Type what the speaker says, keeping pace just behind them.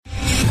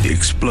The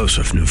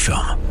explosive new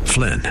film,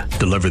 Flynn,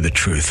 deliver the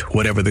truth,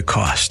 whatever the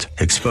cost,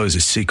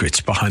 exposes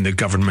secrets behind the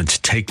government's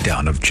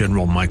takedown of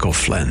General Michael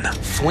Flynn.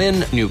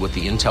 Flynn knew what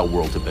the intel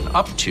world had been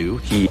up to.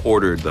 He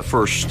ordered the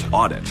first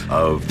audit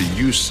of the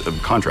use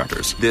of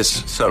contractors.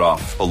 This set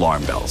off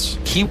alarm bells.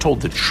 He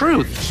told the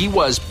truth. He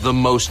was the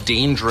most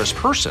dangerous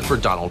person for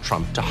Donald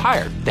Trump to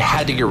hire. They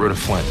had to get rid of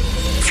Flynn.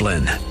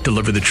 Flynn,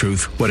 deliver the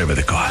truth, whatever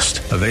the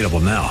cost. Available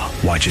now.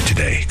 Watch it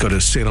today. Go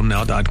to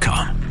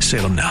salemnow.com.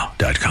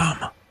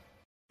 salemnow.com.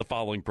 The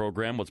following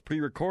program was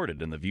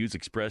pre-recorded, and the views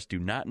expressed do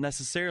not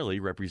necessarily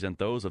represent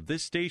those of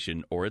this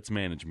station or its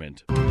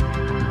management. We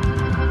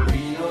don't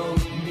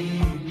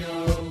need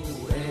no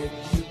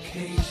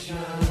education.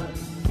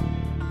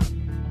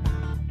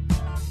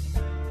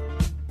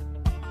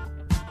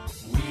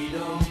 We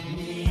don't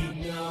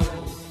need no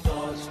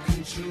thought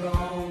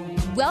control.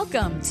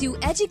 Welcome to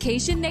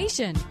Education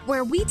Nation,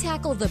 where we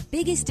tackle the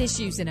biggest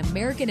issues in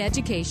American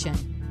education.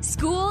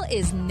 School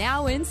is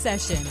now in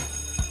session.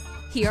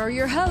 Here are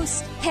your hosts,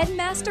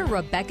 Headmaster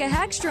Rebecca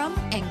Hagstrom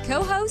and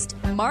co-host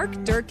Mark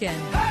Durkin.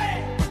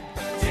 Hey,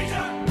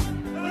 teacher,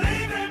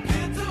 leave them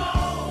kids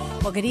alone.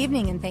 Well, good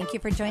evening, and thank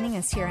you for joining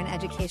us here on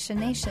Education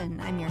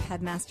Nation. I'm your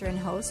headmaster and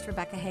host,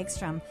 Rebecca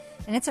Hagstrom,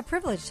 and it's a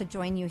privilege to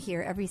join you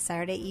here every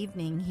Saturday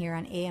evening here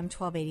on AM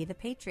 1280 The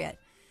Patriot.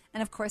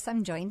 And, of course,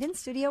 I'm joined in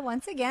studio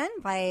once again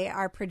by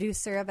our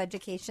producer of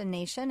Education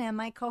Nation and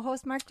my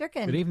co-host, Mark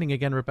Durkin. Good evening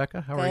again,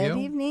 Rebecca. How are you? Good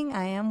evening.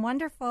 I am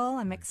wonderful.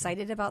 I'm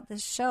excited about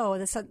this show.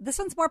 This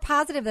one's more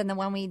positive than the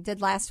one we did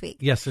last week.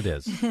 Yes, it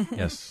is.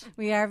 Yes.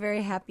 We are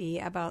very happy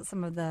about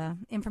some of the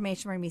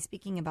information we're going to be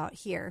speaking about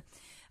here.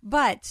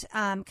 But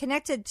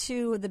connected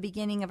to the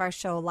beginning of our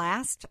show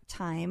last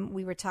time,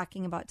 we were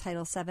talking about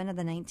Title VII of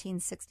the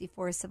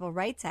 1964 Civil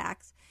Rights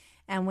Act.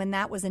 And when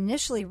that was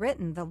initially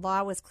written, the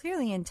law was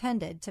clearly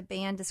intended to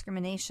ban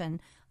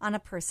discrimination on a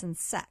person's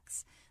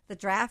sex. The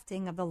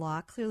drafting of the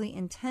law clearly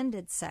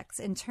intended sex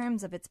in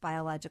terms of its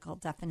biological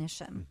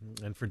definition.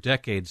 Mm-hmm. And for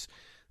decades,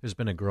 there's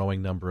been a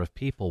growing number of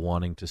people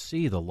wanting to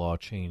see the law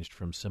changed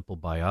from simple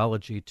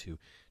biology to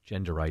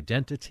gender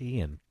identity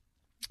and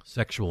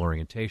sexual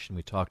orientation.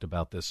 We talked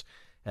about this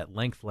at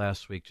length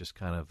last week, just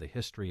kind of the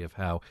history of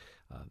how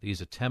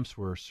these attempts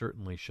were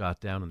certainly shot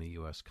down in the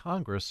U.S.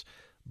 Congress,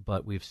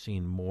 but we've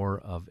seen more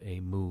of a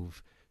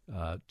move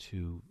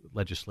to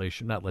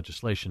not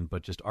legislation,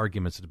 but just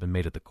arguments that have been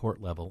made at the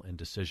court level and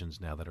decisions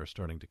now that are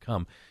starting to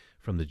come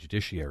from the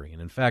judiciary.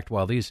 And in fact,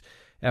 while these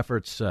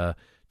efforts to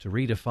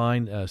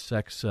redefine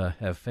sex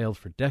have failed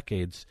for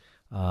decades,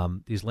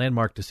 these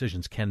landmark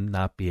decisions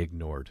cannot be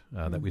ignored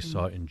that we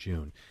saw in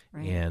June.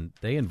 Right. And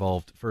they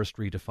involved first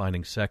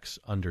redefining sex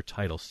under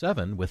Title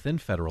VII within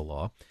federal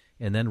law,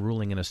 and then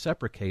ruling in a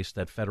separate case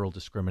that federal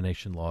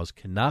discrimination laws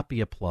cannot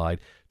be applied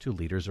to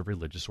leaders of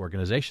religious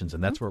organizations.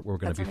 And that's what we're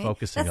going to be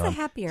focusing on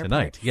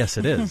tonight. Part. Yes,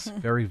 it is.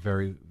 Very,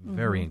 very,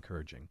 very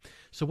encouraging.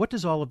 So what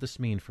does all of this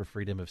mean for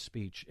freedom of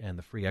speech and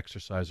the free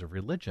exercise of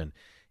religion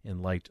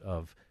in light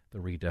of the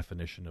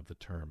redefinition of the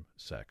term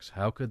sex?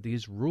 How could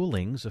these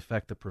rulings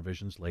affect the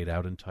provisions laid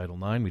out in Title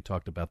IX? We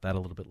talked about that a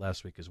little bit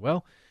last week as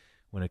well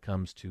when it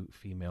comes to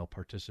female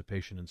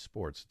participation in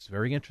sports. It's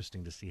very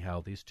interesting to see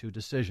how these two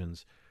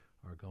decisions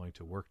are going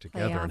to work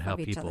together and how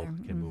people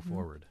can move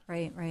forward.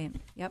 Right.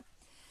 Yep.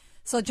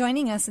 So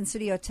joining us in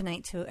studio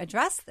tonight to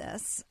address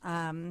this,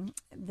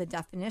 the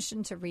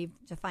definition to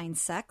redefine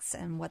sex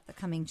and what the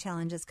coming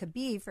challenges could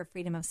be for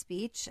freedom of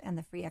speech and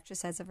the free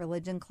exercise of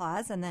religion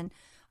clause, and then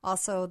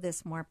also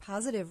this more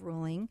positive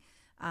ruling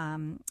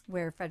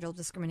where federal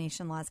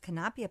discrimination laws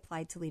cannot be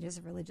applied to leaders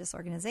of religious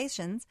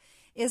organizations,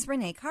 is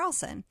Renee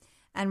Carlson.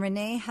 And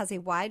Renee has a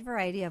wide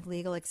variety of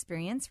legal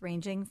experience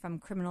ranging from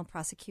criminal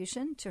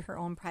prosecution to her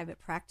own private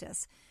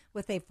practice,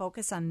 with a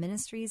focus on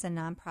ministries and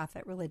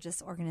nonprofit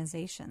religious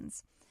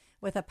organizations.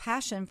 With a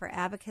passion for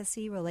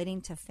advocacy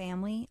relating to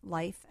family,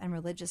 life, and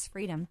religious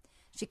freedom,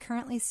 she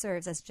currently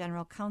serves as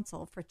general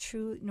counsel for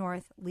True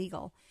North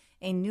Legal,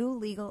 a new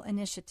legal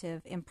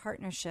initiative in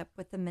partnership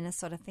with the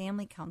Minnesota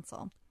Family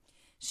Council.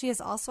 She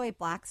is also a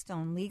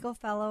Blackstone Legal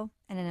Fellow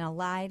and an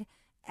allied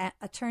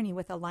attorney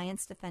with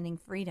Alliance Defending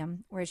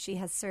Freedom, where she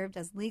has served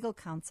as legal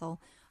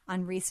counsel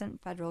on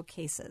recent federal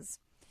cases.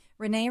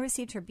 Renee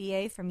received her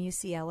BA from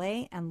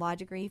UCLA and law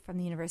degree from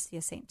the University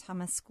of St.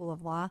 Thomas School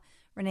of Law.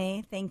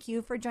 Renee, thank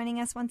you for joining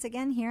us once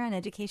again here on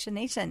Education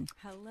Nation.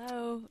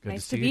 Hello. Good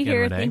nice to be again,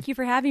 here. Renee. Thank you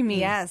for having me.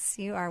 Yes,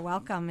 you are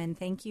welcome, and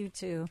thank you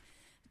to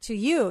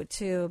you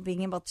to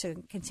being able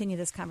to continue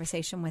this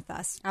conversation with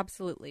us.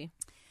 Absolutely.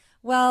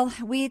 Well,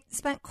 we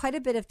spent quite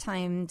a bit of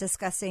time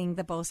discussing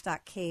the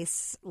Bostock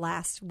case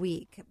last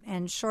week,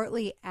 and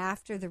shortly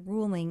after the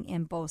ruling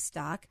in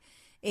Bostock,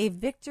 a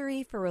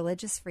victory for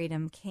religious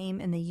freedom came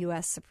in the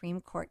U.S.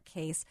 Supreme Court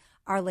case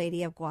Our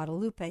Lady of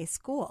Guadalupe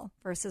School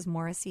versus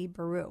Morrissey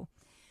Beru.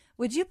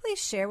 Would you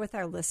please share with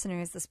our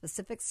listeners the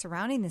specifics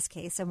surrounding this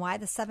case and why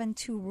the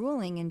 7-2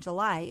 ruling in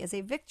July is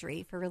a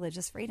victory for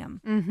religious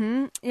freedom?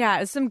 Mm-hmm. Yeah,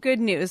 it's some good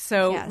news.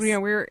 So Yes.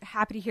 we're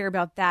happy to hear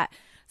about that.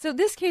 So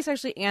this case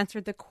actually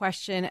answered the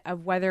question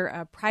of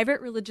whether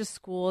private religious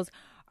schools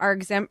are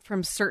exempt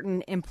from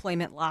certain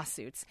employment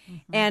lawsuits.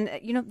 And,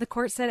 the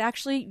court said,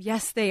 actually,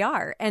 yes, they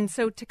are. And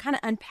so to kind of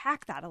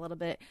unpack that a little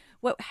bit,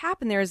 what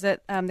happened there is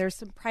that there's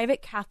some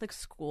private Catholic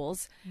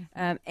schools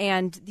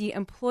and the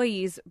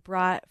employees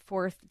brought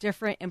forth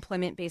different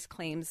employment-based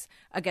claims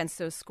against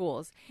those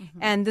schools.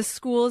 And the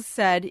schools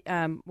said,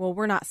 well,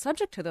 we're not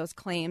subject to those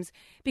claims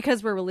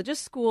because we're religious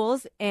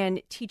schools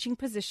and teaching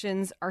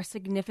positions are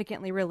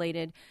significantly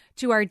related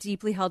to our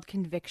deeply held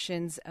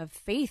convictions of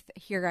faith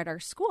here at our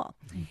school.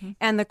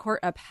 And the court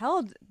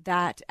upheld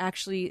that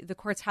actually the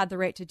courts had the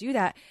right to do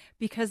that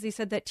because they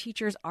said that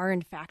teachers are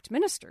in fact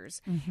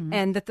ministers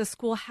and that the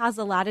school has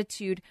a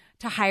latitude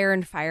to hire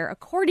and fire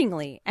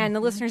accordingly. And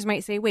the listeners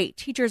might say, wait,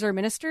 teachers are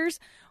ministers?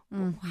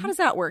 How does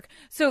that work?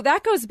 So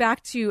that goes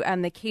back to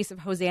the case of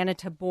Hosanna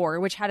Tabor,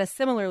 which had a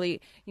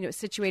similarly,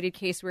 situated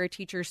case where a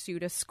teacher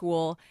sued a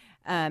school,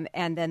 and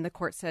then the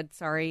court said,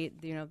 sorry,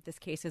 this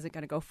case isn't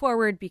going to go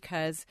forward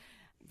because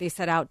they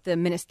set out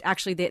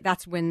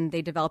that's when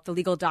they developed the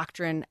legal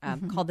doctrine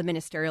called the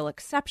ministerial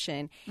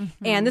exception.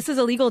 And this is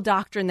a legal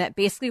doctrine that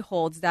basically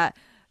holds that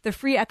the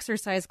free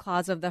exercise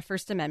clause of the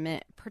First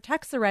Amendment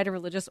protects the right of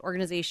religious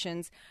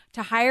organizations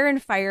to hire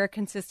and fire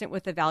consistent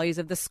with the values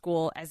of the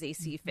school as they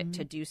see fit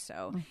to do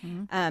so.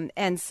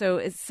 And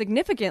so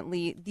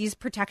significantly, these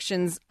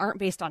protections aren't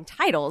based on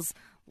titles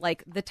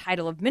like the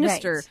title of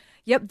minister. Right.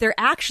 Yep, they're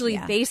actually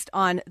based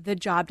on the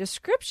job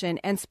description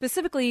and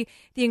specifically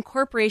the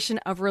incorporation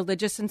of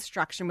religious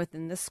instruction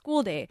within the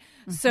school day.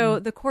 So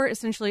the court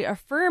essentially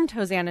affirmed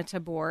Hosanna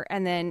Tabor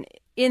and then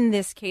in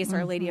this case,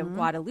 Our Lady of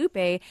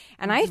Guadalupe,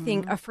 and I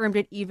think affirmed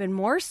it even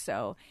more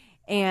so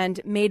and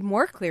made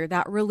more clear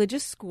that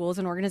religious schools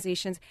and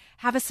organizations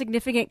have a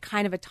significant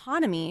kind of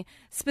autonomy,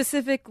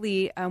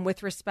 specifically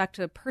with respect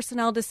to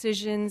personnel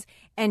decisions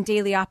and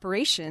daily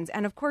operations.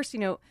 And of course,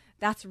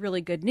 that's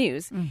really good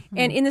news.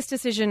 And in this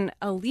decision,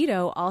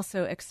 Alito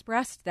also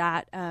expressed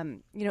that,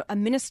 a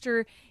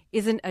minister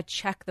isn't a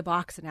check the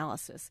box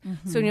analysis.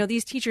 So,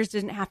 these teachers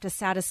didn't have to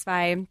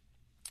satisfy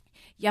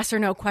yes or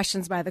no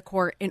questions by the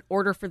court in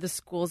order for the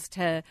schools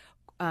to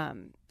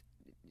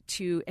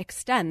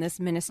extend this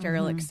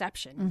ministerial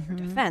exception for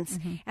defense.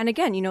 And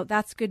again,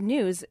 that's good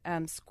news.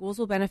 Schools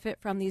will benefit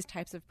from these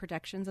types of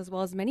protections as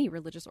well as many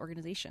religious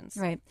organizations.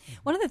 Right.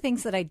 One of the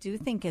things that I do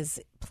think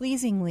is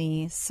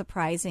pleasingly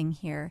surprising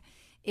here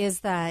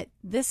is that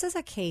this is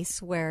a case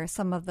where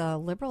some of the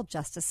liberal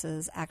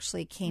justices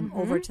actually came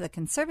over to the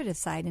conservative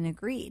side and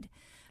agreed.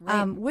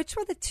 Right. Which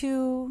were the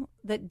two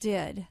that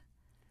did?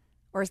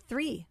 Or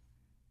three?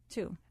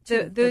 Two.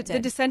 The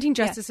dissenting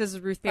justices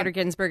Ruth Bader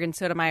Ginsburg and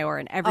Sotomayor,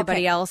 and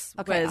everybody else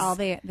was all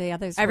the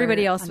others.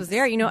 Everybody else was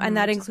there, and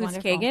that includes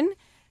Kagan.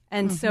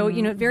 And so,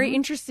 very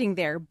interesting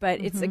there. But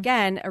it's,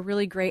 again, a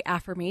really great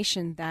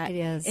affirmation that it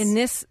is.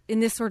 in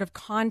this sort of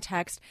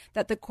context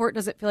that the court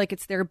doesn't feel like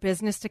it's their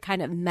business to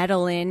kind of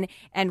meddle in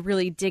and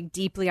really dig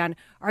deeply on,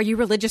 are you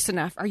religious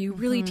enough? Are you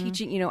really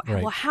teaching,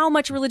 well, how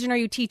much religion are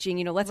you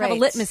teaching? Let's have a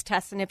litmus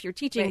test. And if you're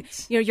teaching,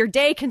 your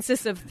day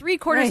consists of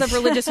 3/4 of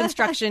religious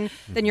instruction,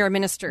 then you're a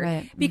minister.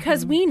 Right.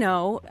 Because we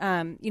know,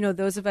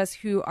 those of us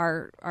who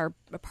are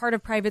a part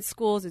of private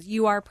schools, as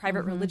you are,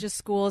 private religious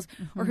schools,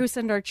 or who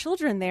send our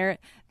children there,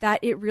 that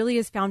it really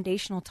is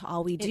foundational to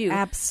all we do. It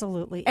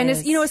absolutely and is.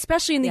 And,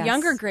 especially in the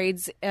younger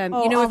grades, if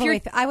you're...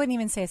 I wouldn't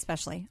even say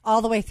especially.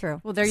 All the way through.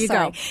 Well, there you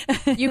go.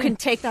 You can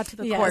take that to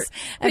the court.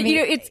 But,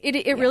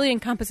 it really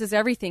encompasses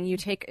everything. You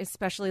take,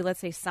 especially, let's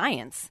say,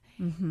 science,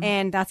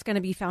 and that's going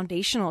to be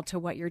foundational to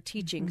what you're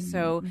teaching.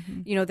 So,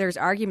 there's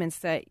arguments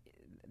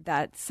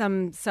that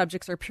some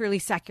subjects are purely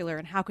secular,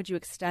 and how could you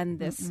extend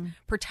this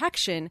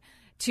protection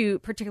to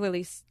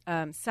particularly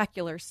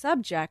secular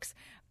subjects?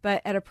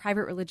 But at a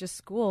private religious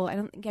school, I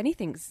don't think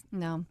anything's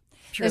no.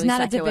 There's not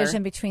secular. A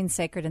division between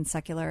sacred and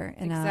secular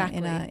in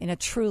a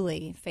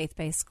truly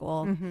faith-based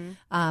school.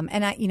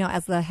 And I,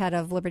 as the head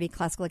of Liberty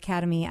Classical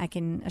Academy, I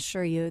can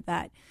assure you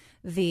that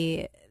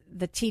the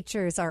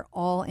teachers are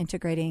all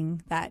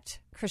integrating that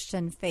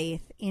Christian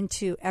faith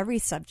into every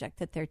subject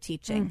that they're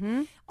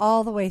teaching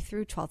all the way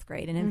through 12th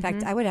grade. And in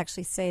fact, I would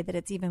actually say that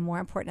it's even more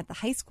important at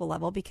the high school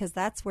level because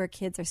that's where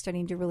kids are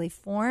starting to really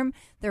form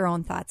their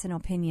own thoughts and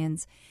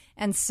opinions.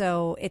 And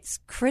so it's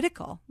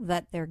critical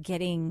that they're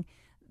getting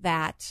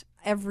that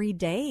every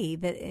day,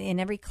 that in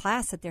every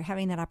class that they're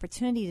having that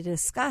opportunity to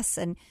discuss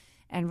and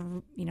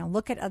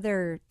look at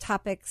other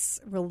topics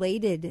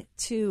related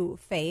to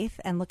faith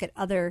and look at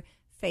other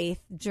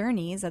faith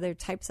journeys, other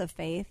types of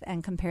faith,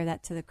 and compare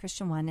that to the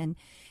Christian one.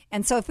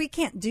 And so if we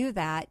can't do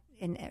that,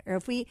 or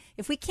if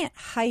we can't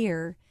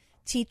hire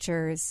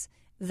teachers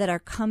that are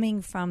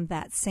coming from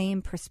that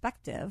same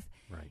perspective,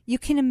 you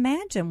can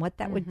imagine what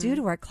that would do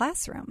to our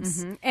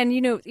classrooms. And,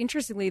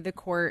 interestingly, the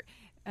court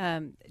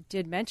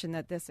did mention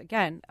that this,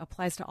 again,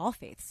 applies to all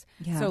faiths.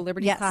 Yeah. So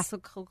Liberty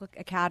Classical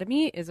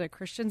Academy is a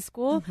Christian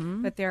school,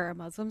 but there are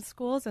Muslim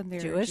schools and there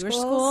are Jewish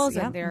schools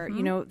and there,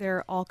 there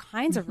are all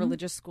kinds of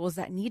religious schools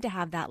that need to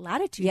have that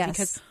latitude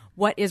because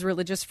what is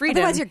religious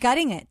freedom? Otherwise, you're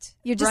gutting it.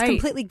 You're just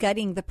completely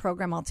gutting the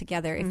program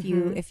altogether.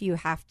 If you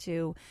have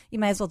to, you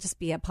might as well just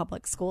be a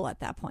public school at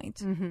that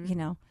point,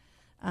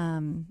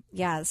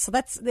 So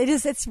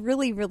it's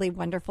really, really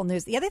wonderful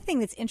news. The other thing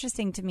that's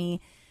interesting to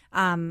me,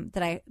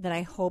 that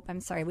I hope,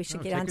 I'm sorry, we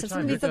should get on to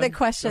some of these other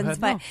questions,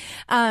 but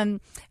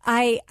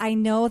I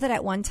know that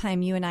at one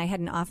time you and I had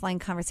an offline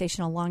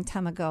conversation a long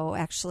time ago,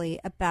 actually,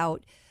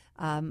 about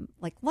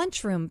like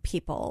lunchroom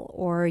people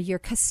or your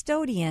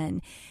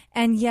custodian,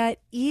 and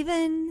yet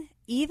even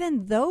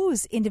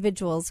those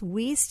individuals,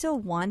 we still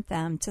want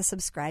them to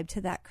subscribe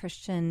to that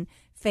Christian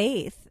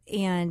faith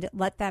and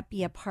let that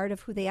be a part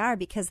of who they are,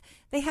 because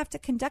they have to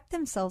conduct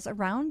themselves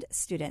around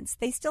students.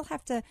 They still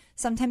have to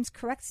sometimes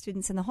correct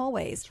students in the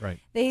hallways. That's right.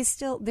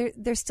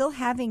 They're still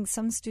having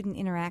some student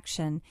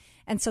interaction,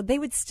 and so they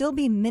would still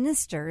be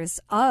ministers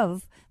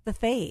of the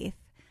faith.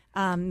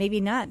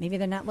 Maybe not. Maybe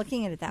they're not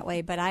looking at it that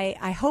way, but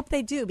I hope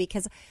they do,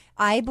 because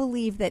I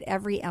believe that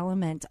every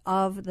element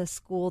of the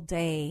school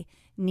day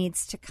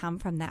needs to come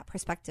from that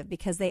perspective,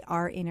 because they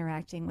are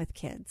interacting with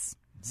kids.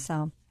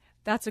 So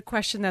that's a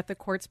question that the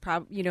courts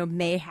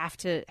may have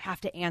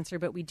to answer,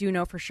 but we do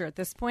know for sure at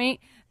this point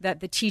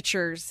that the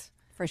teachers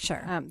for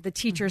sure,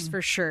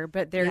 for sure,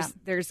 but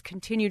there's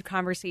continued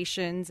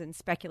conversations and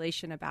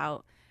speculation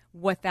about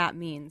what that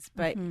means,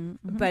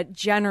 but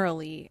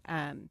generally,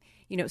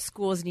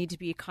 schools need to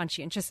be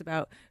conscientious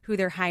about who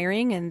they're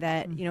hiring, and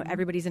that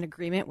everybody's in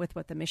agreement with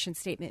what the mission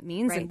statement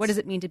means, right. and what does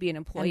it mean to be an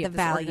employee of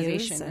this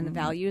organization, and the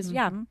values.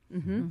 Yeah.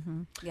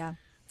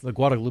 The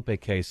Guadalupe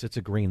case, it's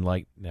a green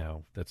light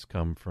now that's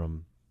come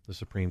from the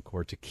Supreme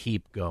Court to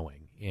keep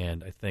going.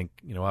 And I think,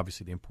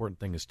 obviously the important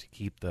thing is to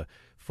keep the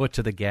foot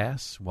to the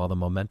gas while the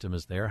momentum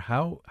is there.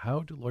 How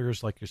do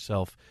lawyers like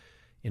yourself,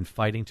 in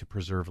fighting to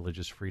preserve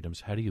religious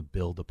freedoms, how do you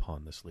build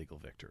upon this legal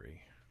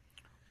victory?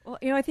 Well,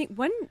 I think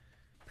one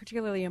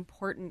particularly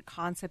important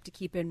concept to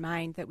keep in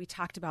mind that we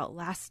talked about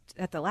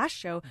at the last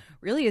show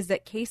really is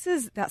that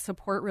cases that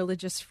support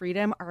religious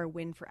freedom are a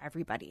win for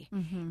everybody.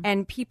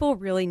 And people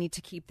really need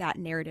to keep that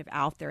narrative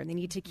out there, and they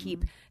need to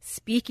keep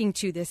speaking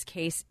to this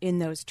case in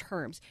those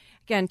terms.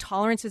 Again,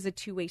 tolerance is a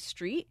two-way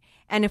street,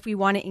 and if we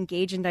want to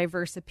engage in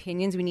diverse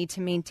opinions, we need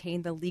to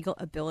maintain the legal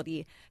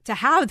ability to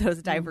have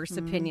those diverse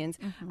opinions.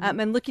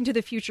 And looking to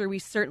the future, we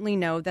certainly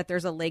know that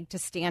there's a leg to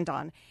stand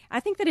on. I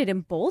think that it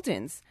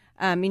emboldens,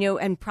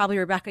 and probably,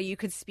 Rebecca, you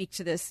could speak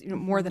to this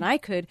more than I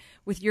could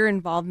with your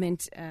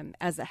involvement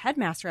as a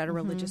headmaster at a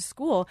religious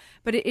school,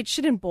 but it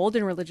should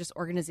embolden religious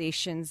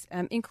organizations,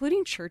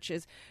 including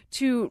churches,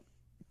 to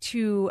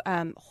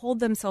hold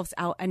themselves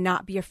out and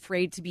not be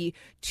afraid to be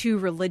too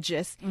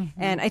religious.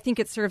 And I think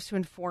it serves to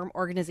inform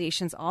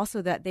organizations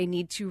also that they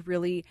need to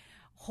really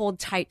hold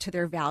tight to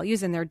their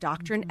values and their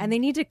doctrine, and they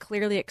need to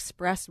clearly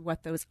express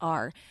what those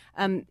are.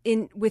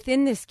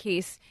 Within this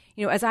case,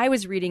 as I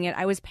was reading it,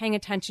 I was paying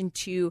attention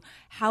to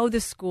how the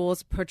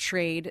schools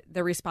portrayed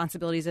the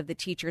responsibilities of the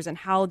teachers and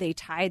how they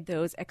tied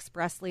those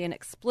expressly and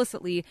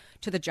explicitly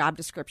to the job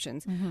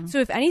descriptions. So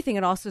if anything,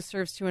 it also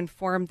serves to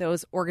inform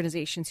those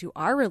organizations who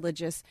are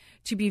religious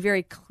to be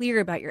very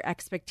clear about your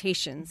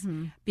expectations,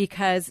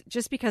 because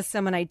just because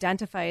someone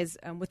identifies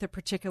with a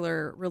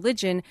particular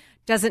religion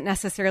doesn't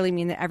necessarily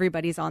mean that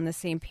everybody's on the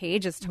same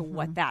page as to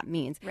what that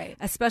means, right?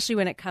 Especially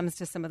when it comes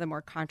to some of the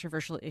more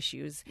controversial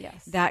issues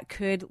that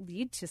could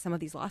lead to some of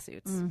these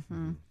lawsuits.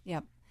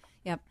 Yep.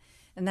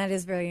 And that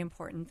is very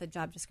important, the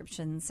job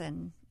descriptions,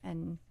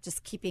 and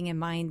just keeping in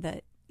mind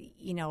that,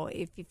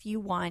 if you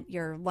want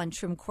your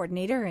lunchroom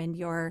coordinator and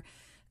your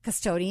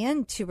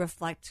custodian to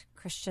reflect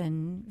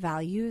Christian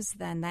values,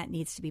 then that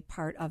needs to be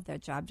part of their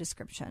job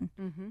description.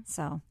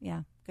 So,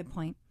 yeah, good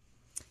point.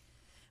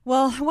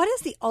 Well, what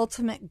is the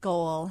ultimate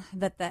goal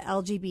that the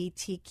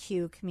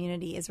LGBTQ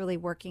community is really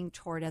working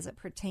toward as it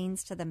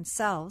pertains to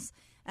themselves?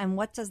 And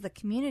what does the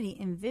community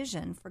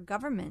envision for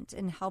government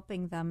in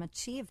helping them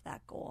achieve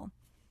that goal?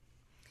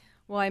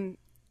 Well,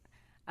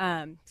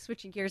 I'm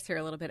switching gears here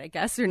a little bit, I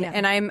guess,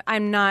 and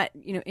I'm not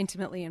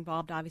intimately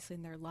involved, obviously,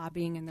 in their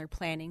lobbying and their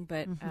planning,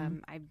 but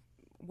I'm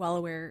well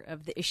aware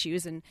of the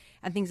issues and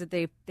things that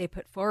they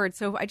put forward.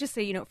 So I just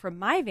say, from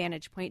my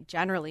vantage point,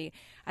 generally,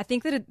 I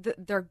think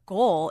that their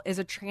goal is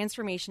a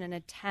transformation, an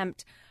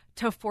attempt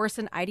to force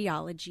an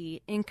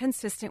ideology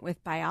inconsistent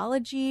with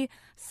biology,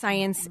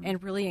 science,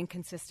 and really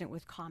inconsistent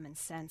with common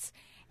sense.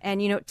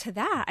 And, to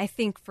that, I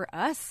think for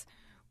us,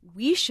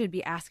 we should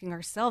be asking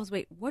ourselves,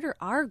 wait, what are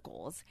our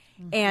goals?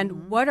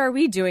 And what are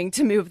we doing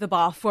to move the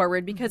ball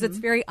forward? Because it's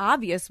very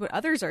obvious what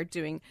others are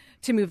doing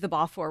to move the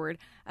ball forward.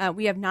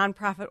 We have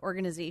nonprofit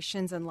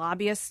organizations and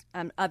lobbyists,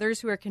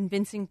 others who are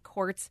convincing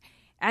courts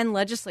and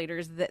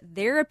legislators that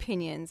their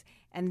opinions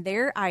and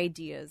their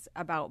ideas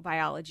about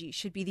biology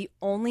should be the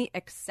only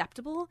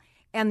acceptable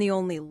and the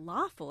only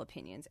lawful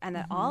opinions, and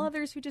that all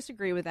others who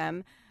disagree with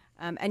them,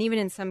 and even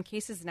in some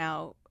cases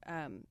now,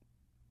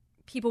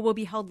 people will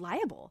be held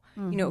liable,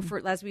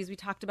 for, as we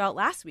talked about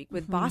last week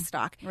with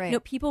Bostock.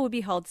 Right. People will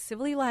be held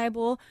civilly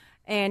liable,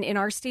 and in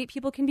our state,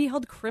 people can be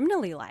held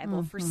criminally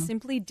liable for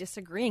simply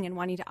disagreeing and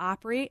wanting to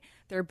operate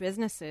their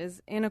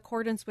businesses in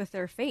accordance with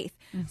their faith.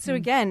 So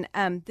again,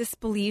 this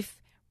belief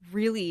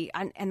really,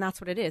 and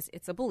that's what it is,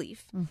 it's a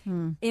belief,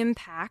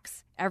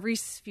 impacts every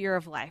sphere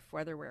of life,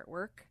 whether we're at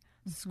work,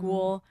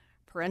 school,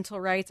 parental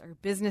rights, our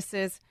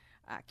businesses,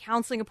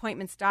 counseling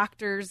appointments,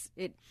 doctors.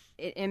 It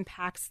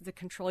impacts the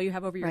control you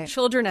have over your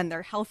children and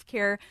their health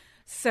care.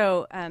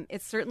 So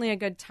it's certainly a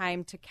good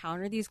time to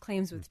counter these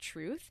claims with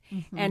truth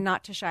and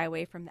not to shy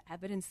away from the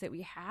evidence that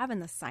we have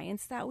and the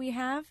science that we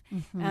have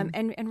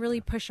and really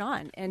push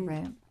on.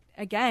 And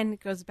again, it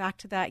goes back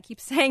to that, I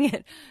keep saying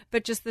it,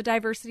 but just the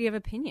diversity of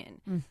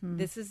opinion.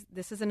 This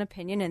is an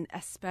opinion, and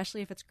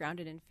especially if it's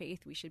grounded in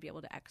faith, we should be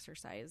able to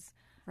exercise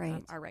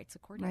our rights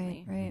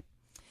accordingly. Right.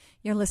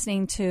 You're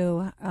listening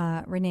to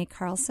Renee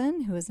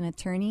Carlson, who is an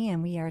attorney,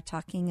 and we are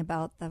talking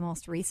about the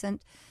most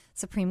recent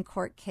Supreme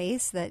Court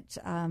case that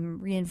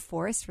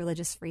reinforced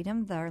religious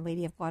freedom, the Our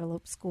Lady of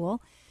Guadalupe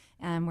School.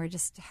 And we're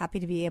just happy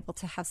to be able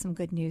to have some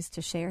good news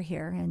to share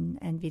here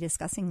and be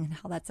discussing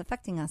how that's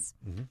affecting us.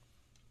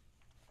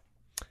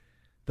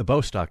 The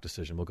Bostock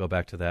decision, we'll go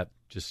back to that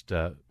just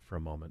for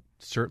a moment,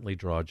 certainly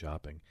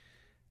jaw-dropping.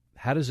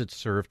 How does it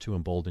serve to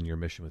embolden your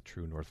mission with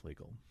True North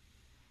Legal?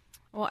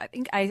 Well, I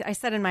think I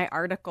said in my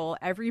article,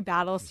 every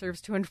battle serves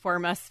to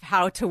inform us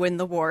how to win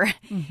the war.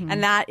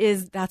 And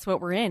that's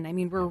what we're in. I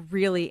mean, we're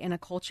really in a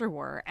culture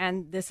war,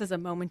 and this is a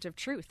moment of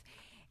truth.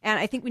 And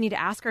I think we need to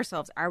ask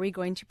ourselves, are we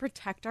going to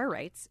protect our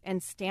rights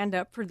and stand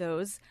up for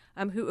those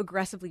who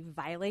aggressively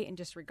violate and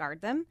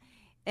disregard them?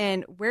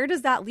 And where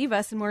does that leave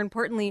us? And more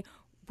importantly,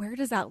 where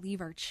does that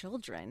leave our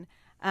children?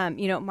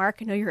 Mark,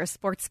 I know you're a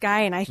sports guy,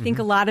 and I think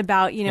a lot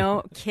about,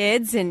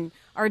 kids and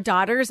our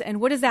daughters.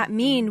 And what does that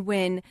mean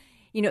when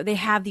they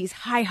have these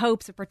high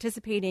hopes of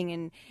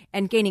participating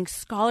and gaining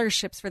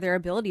scholarships for their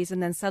abilities,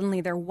 and then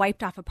suddenly they're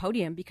wiped off a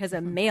podium because a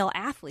male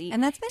athlete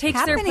and that's been takes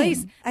happening. their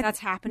place. That's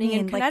happening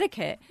in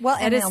Connecticut.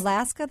 And in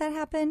Alaska that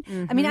happened.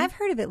 I mean, I've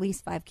heard of at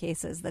least 5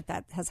 cases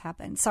that has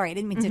happened. Sorry, I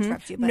didn't mean to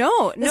interrupt you.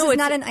 But this is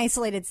not an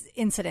isolated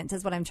incident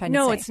is what I'm trying to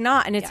say. No, it's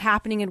not. And it's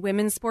happening in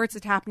women's sports.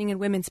 It's happening in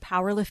women's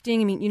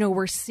powerlifting. I mean,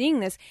 we're seeing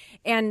this.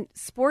 And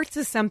sports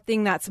is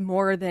something that's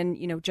more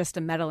than, just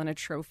a medal and a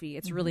trophy.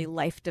 It's really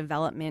life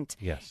development.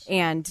 Yes.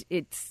 And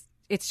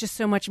it's just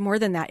so much more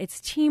than that. It's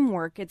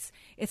teamwork.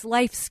 It's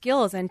life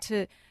skills. And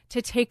to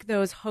take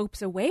those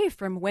hopes away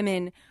from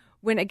women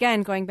when,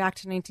 again, going back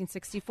to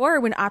 1964,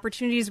 when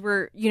opportunities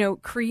were,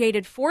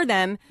 created for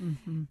them,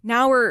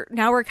 now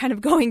we're kind of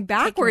going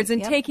backwards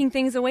and taking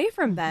things away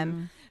from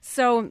them.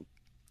 So,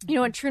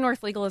 and True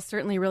North Legal is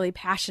certainly really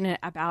passionate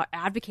about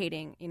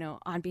advocating,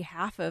 on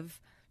behalf of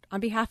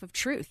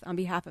truth, on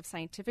behalf of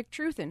scientific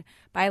truth and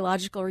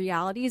biological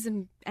realities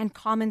and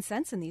common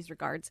sense in these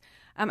regards.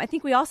 I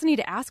think we also need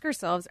to ask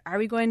ourselves, are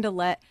we going to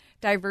let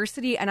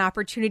diversity and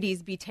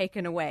opportunities be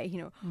taken away,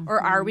 or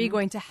are we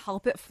going to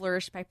help it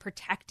flourish by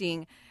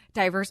protecting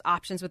diverse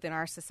options within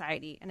our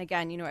society? And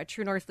again, at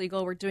True North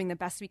Legal, we're doing the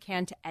best we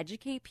can to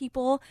educate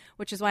people,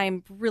 which is why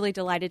I'm really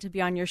delighted to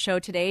be on your show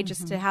today,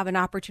 just to have an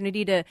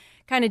opportunity to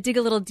kind of dig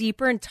a little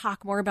deeper and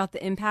talk more about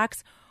the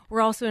impacts. We're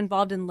also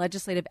involved in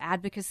legislative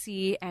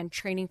advocacy and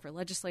training for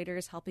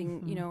legislators,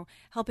 helping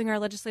our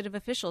legislative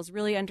officials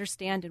really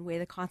understand and weigh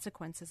the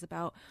consequences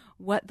about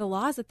what the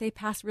laws that they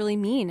pass really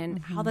mean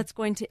and how that's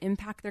going to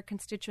impact their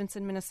constituents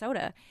in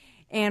Minnesota.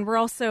 And we're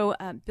also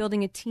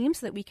building a team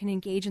so that we can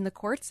engage in the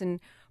courts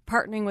and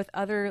partnering with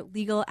other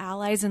legal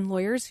allies and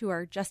lawyers who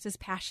are just as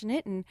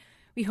passionate. And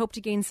we hope to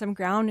gain some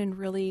ground and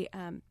really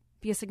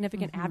be a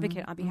significant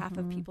advocate on behalf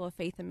of people of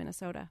faith in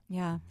Minnesota.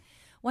 Yeah.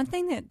 One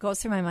thing that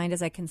goes through my mind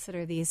as I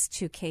consider these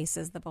 2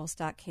 cases, the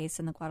Bostock case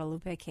and the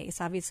Guadalupe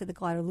case, obviously the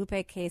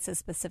Guadalupe case is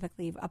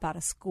specifically about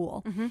a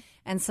school.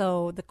 And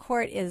so the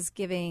court is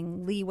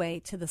giving leeway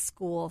to the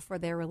school for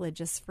their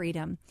religious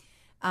freedom.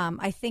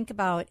 I think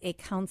about a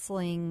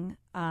counseling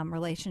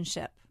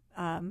relationship.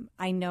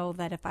 I know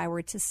that if I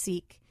were to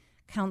seek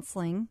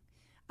counseling,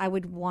 I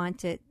would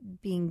want it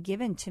being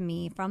given to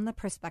me from the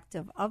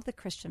perspective of the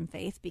Christian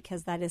faith,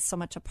 because that is so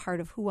much a part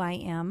of who I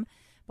am,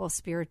 both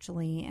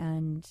spiritually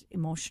and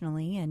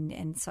emotionally.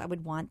 And so I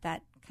would want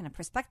that kind of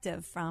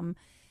perspective from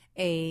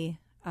a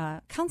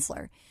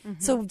counselor.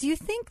 So do you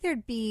think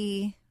there'd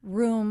be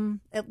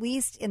room, at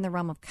least in the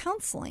realm of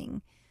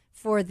counseling,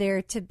 for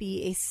there to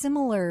be a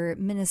similar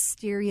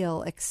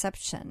ministerial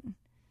exception?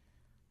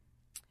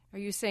 Are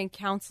you saying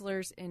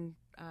counselors in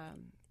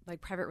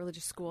like private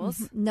religious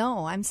schools?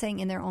 No, I'm saying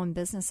in their own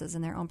businesses,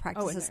 in their own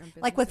practices. In their own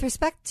businesses. Like with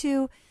respect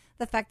to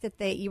the fact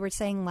that you were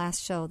saying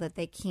last show that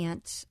they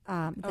can't,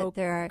 that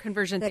there are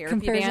conversion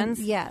therapy bans.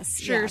 Yes.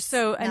 Sure. Yes.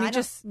 So, I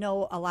don't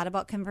know a lot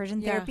about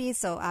conversion therapy.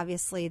 So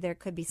obviously there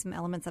could be some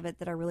elements of it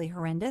that are really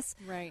horrendous.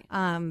 Right.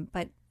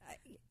 But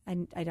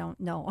I don't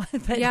know.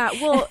 But yeah.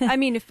 Well, I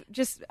mean, if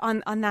just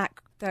on that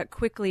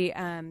quickly,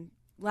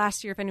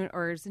 last year, if anyone,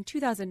 or it was in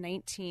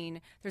 2019,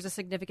 there's a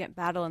significant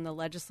battle in the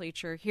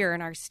legislature here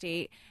in our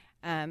state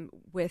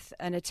with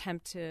an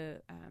attempt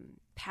to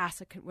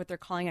pass what they're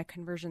calling a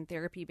conversion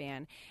therapy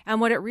ban.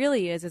 And what it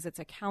really is it's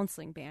a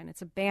counseling ban.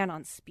 It's a ban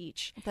on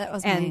speech. That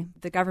was and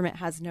the government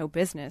has no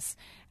business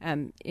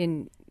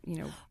in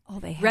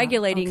they have.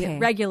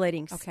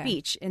 regulating Okay.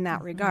 speech in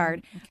that regard.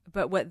 Okay.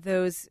 But what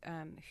those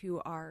who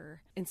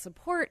are in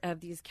support of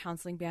these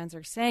counseling bans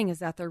are saying is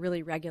that they're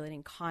really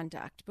regulating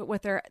conduct. But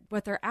what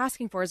they're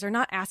asking for is they're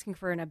not asking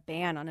for a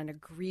ban on an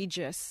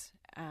egregious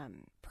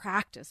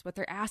practice. What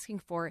they're asking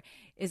for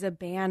is a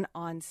ban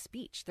on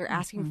speech. They're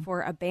asking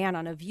for a ban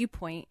on a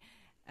viewpoint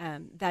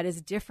that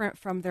is different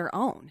from their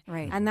own.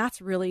 Right. And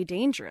that's really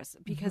dangerous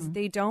because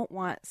they don't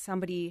want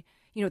somebody,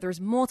 there's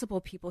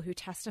multiple people who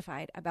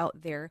testified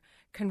about their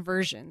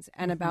conversions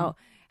and about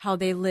how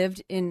they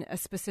lived in a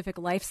specific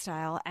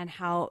lifestyle and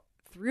how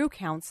through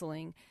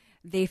counseling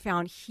they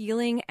found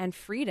healing and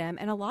freedom,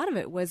 and a lot of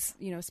it was,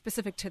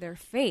 specific to their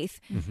faith,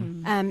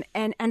 and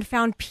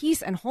found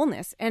peace and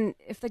wholeness. And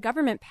if the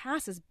government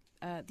passes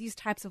these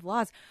types of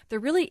laws, they're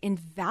really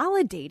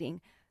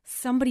invalidating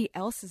somebody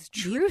else's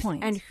truth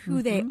and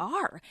who they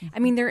are. I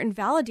mean, they're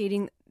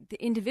invalidating the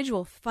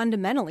individual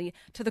fundamentally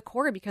to the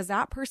core because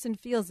that person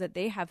feels that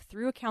they have,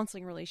 through a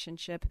counseling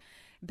relationship,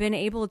 been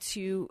able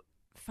to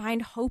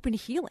find hope and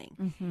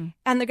healing.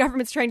 And the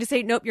government's trying to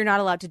say, nope, you're not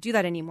allowed to do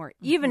that anymore,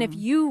 even if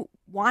you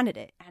wanted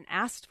it and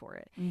asked for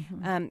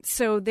it.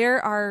 So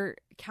there are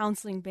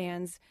counseling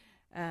bans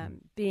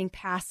being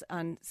passed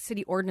on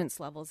city ordinance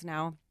levels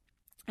now.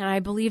 And I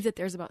believe that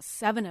there's about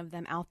 7 of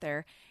them out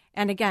there.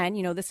 And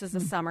again, this is the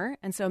summer.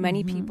 And so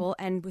many people,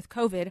 and with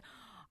COVID,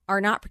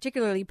 are not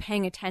particularly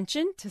paying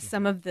attention to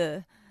some of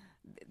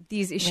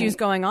these issues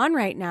going on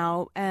right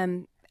now.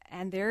 And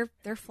they're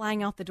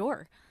flying out the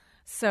door.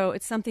 So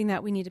it's something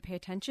that we need to pay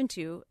attention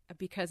to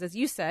because, as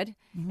you said,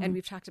 and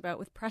we've talked about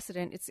with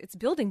precedent, it's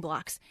building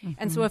blocks.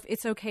 And so if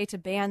it's okay to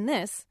ban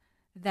this,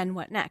 then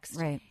what next?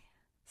 Right.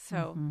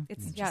 So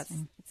it's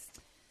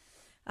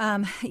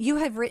you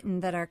have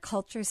written that our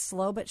culture's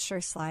slow but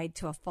sure slide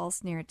to a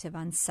false narrative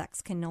on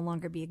sex can no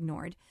longer be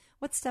ignored.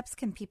 What steps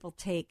can people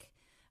take,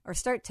 or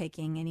start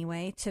taking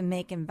anyway, to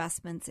make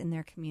investments in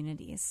their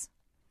communities?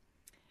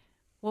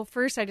 Well,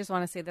 first, I just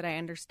want to say that I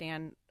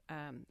understand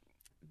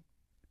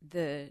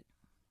the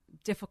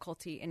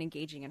difficulty in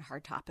engaging in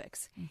hard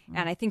topics.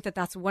 And I think that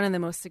that's one of the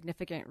most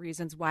significant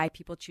reasons why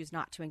people choose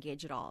not to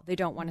engage at all. They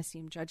don't want to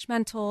seem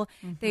judgmental.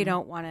 They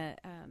don't want to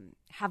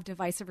have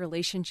divisive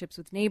relationships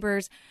with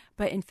neighbors.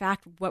 But in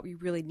fact, what we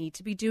really need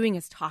to be doing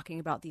is talking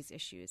about these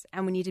issues.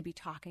 And we need to be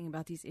talking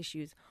about these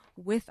issues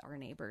with our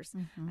neighbors.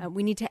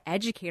 We need to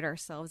educate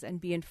ourselves and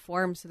be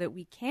informed so that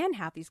we can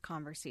have these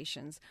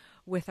conversations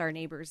with our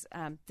neighbors.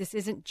 This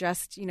isn't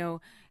just,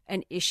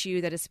 an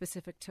issue that is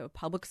specific to a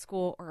public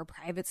school or a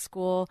private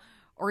school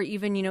or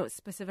even,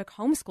 specific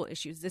homeschool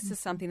issues. This is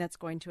something that's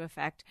going to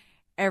affect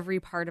every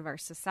part of our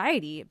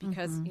society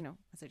because,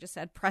 as I just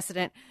said,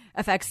 precedent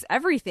affects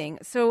everything.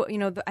 So,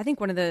 I think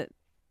one of the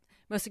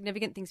most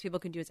significant things people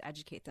can do is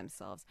educate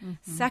themselves.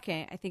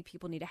 Second, I think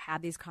people need to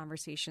have these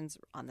conversations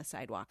on the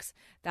sidewalks.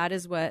 That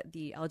is what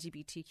the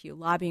LGBTQ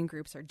lobbying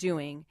groups are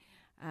doing.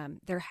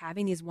 They're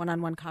having these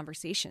one-on-one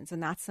conversations,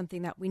 and that's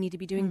something that we need to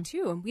be doing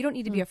too. And we don't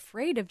need to be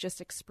afraid of just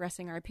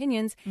expressing our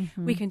opinions.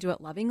 We can do it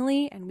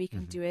lovingly, and we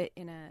can do it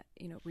in a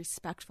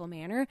respectful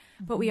manner.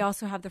 But we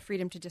also have the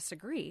freedom to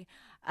disagree.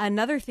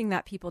 Another thing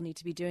that people need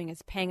to be doing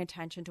is paying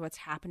attention to what's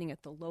happening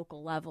at the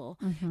local level.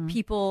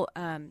 People,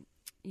 can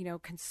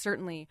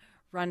certainly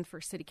run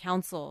for city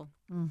council.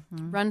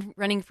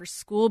 Running for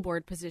school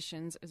board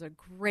positions is a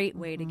great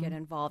way to get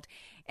involved.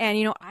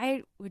 And,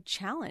 I would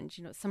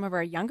challenge, some of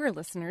our younger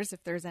listeners,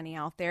 if there's any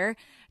out there,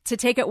 to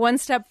take it one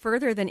step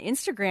further than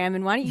Instagram.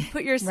 And why don't you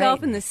put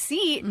yourself in the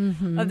seat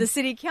of the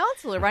city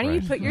council? Or why don't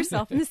you put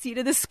yourself in the seat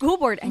of the school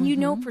board?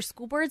 And for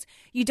school boards,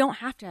 you don't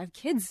have to have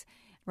kids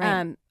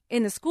in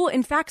the school.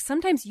 In fact,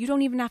 sometimes you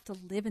don't even have to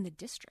live in the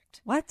district.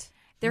 What?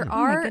 There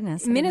are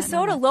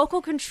Minnesota local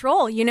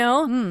control,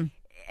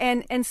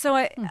 And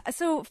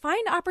so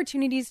find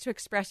opportunities to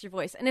express your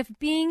voice. And if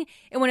being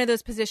in one of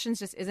those positions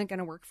just isn't going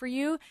to work for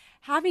you,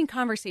 having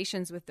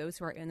conversations with those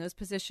who are in those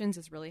positions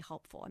is really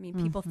helpful. I mean,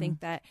 people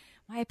think that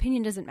my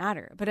opinion doesn't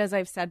matter. But as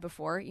I've said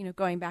before,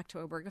 going back to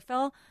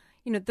Obergefell,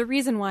 the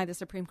reason why the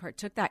Supreme Court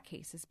took that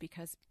case is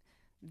because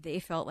they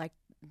felt like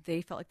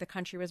the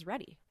country was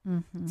ready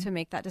to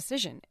make that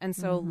decision. And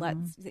so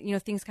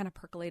things kind of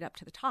percolate up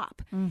to the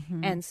top.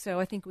 And so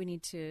I think we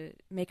need to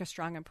make a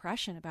strong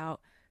impression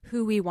about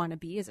who we want to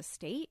be as a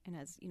state and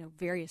as,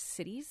 various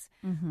cities.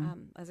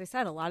 As I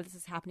said, a lot of this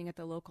is happening at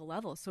the local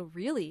level. So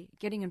really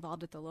getting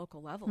involved at the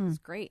local level is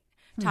great.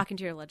 Talking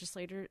to your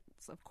legislators,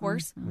 of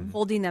course,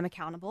 holding them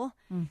accountable,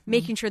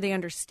 making sure they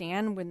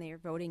understand when they are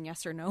voting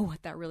yes or no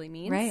what that really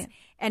means. Right.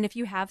 And if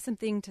you have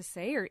something to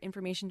say or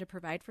information to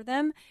provide for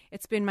them,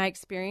 it's been my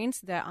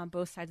experience that on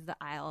both sides of the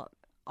aisle,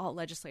 all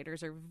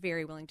legislators are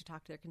very willing to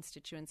talk to their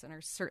constituents and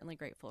are certainly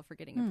grateful for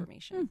getting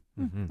information.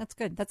 That's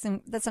good. That's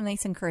a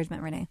nice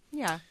encouragement, Renee.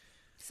 Yeah.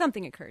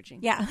 Something encouraging.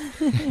 Yeah.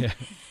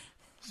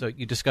 So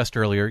you discussed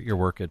earlier your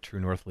work at True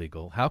North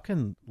Legal. How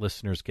can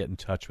listeners get in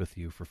touch with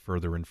you for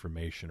further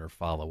information or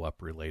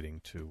follow-up relating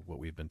to what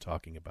we've been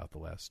talking about the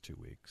last 2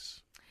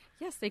 weeks?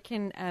 Yes, they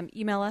can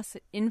email us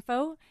at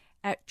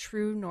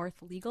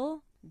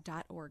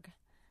info@truenorthlegal.org.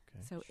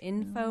 Okay. So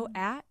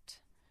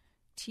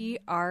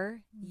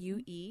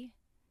info@truenorthlegal.org.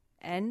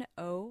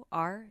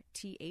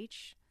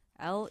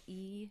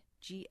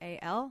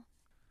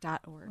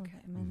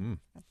 Okay,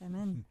 got them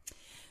in.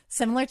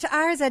 Similar to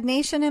ours at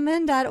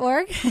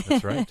nationmn.org.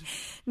 That's right.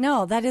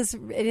 No, it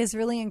is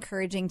really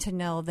encouraging to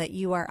know that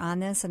you are on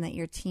this and that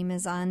your team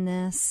is on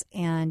this.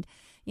 And,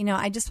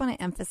 I just want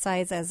to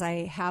emphasize, as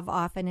I have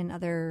often in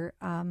other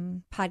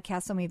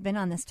podcasts when we've been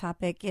on this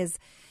topic, is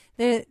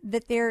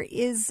that there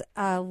is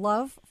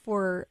love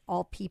for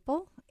all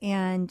people,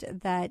 and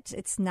that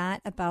it's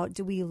not about,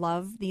 do we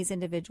love these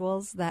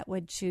individuals that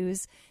would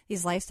choose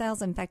these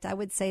lifestyles? In fact, I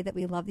would say that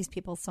we love these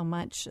people so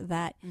much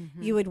that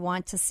you would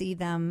want to see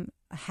them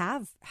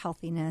have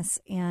healthiness,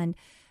 and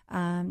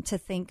to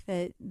think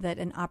that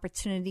an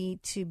opportunity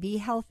to be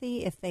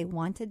healthy, if they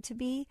wanted to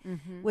be,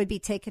 would be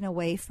taken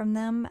away from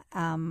them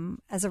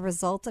as a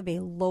result of a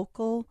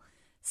local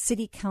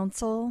city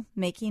council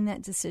making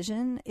that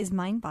decision is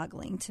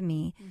mind-boggling to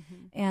me.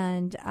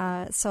 And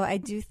so I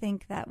do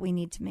think that we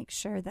need to make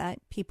sure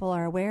that people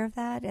are aware of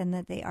that and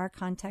that they are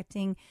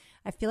contacting.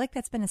 I feel like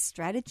that's been a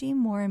strategy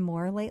more and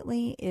more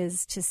lately,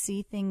 is to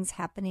see things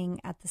happening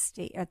at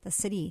the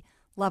city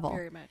level.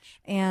 Very much.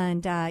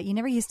 And you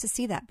never used to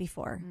see that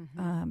before.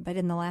 But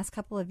in the last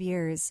couple of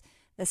years,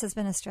 this has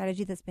been a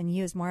strategy that's been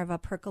used, more of a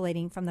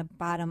percolating from the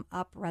bottom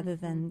up rather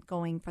than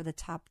going for the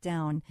top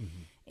down.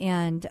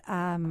 And,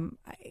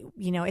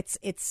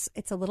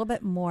 it's a little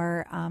bit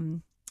more,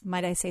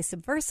 might I say,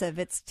 subversive.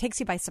 It takes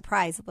you by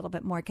surprise a little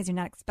bit more because you're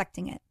not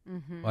expecting it.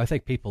 Well, I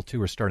think people,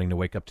 too, are starting to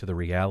wake up to the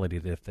reality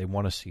that if they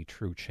want to see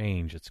true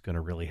change, it's going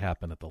to really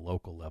happen at the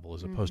local level,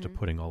 as opposed to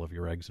putting all of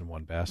your eggs in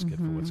one basket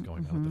for what's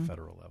going on at the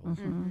federal level.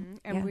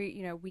 And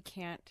we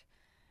can't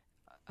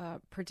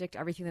predict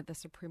everything that the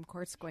Supreme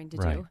Court's going to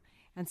Right. do.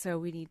 And so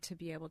we need to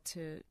be able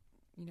to,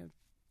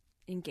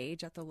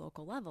 engage at the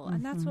local level.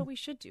 And that's what we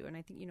should do. And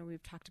I think,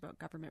 we've talked about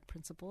government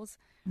principles.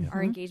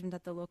 Our engagement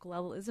at the local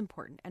level is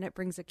important, and it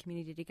brings a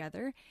community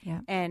together. Yeah.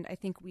 And I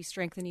think we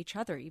strengthen each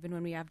other, even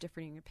when we have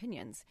differing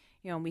opinions,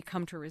 and we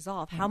come to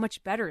resolve. How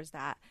much better is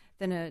that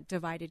than a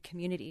divided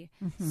community?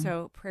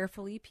 So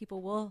prayerfully,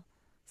 people will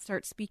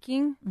start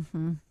speaking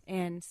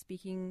and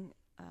speaking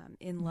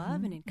in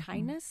love and in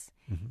kindness,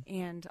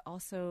 and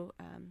also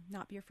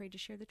not be afraid to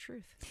share the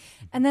truth.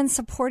 And then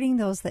supporting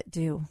those that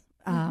do.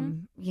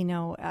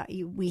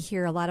 We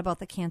hear a lot about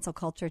the cancel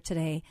culture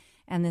today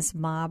and this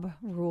mob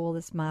rule,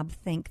 this mob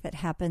think that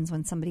happens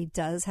when somebody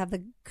does have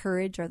the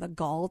courage or the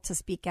gall to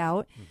speak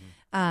out.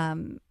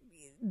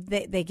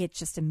 They get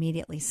just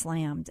immediately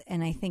slammed.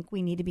 And I think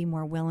we need to be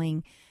more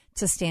willing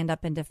to stand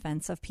up in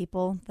defense of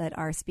people that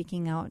are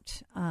speaking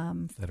out.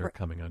 That are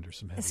coming under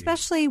some heavy...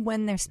 Especially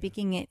when they're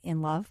speaking it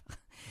in love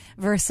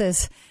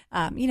versus,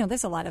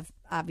 there's a lot of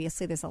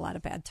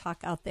bad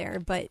talk out there.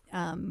 But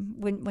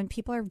when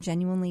people are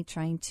genuinely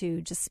trying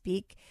to just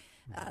speak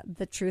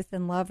the truth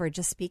in love or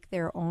just speak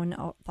their own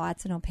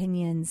thoughts and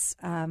opinions,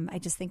 I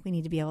just think we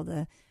need to be able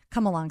to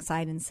come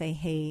alongside and say,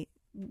 hey,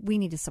 we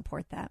need to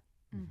support that.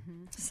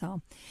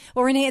 So,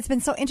 well, Renee, it's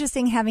been so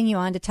interesting having you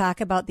on to talk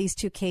about these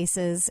two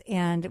cases,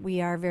 and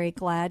we are very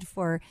glad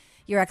for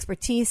your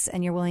expertise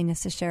and your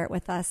willingness to share it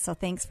with us. So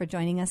thanks for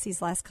joining us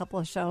these last couple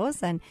of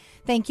shows. And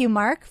thank you,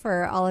 Mark,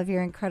 for all of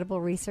your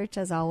incredible research,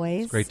 as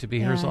always. It's great to be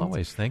here, as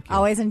always. Thank you.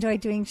 Always enjoyed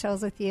doing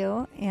shows with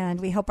you,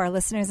 and we hope our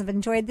listeners have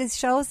enjoyed these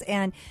shows.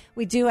 And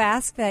we do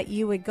ask that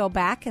you would go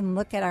back and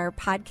look at our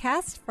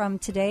podcast from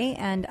today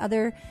and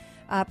other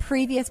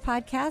previous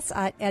podcasts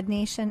at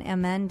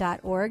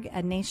ednationmn.org,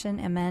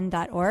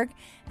 ednationmn.org.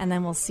 And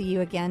then we'll see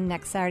you again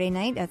next Saturday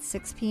night at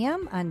 6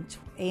 p.m. on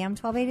AM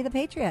 1280 The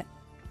Patriot.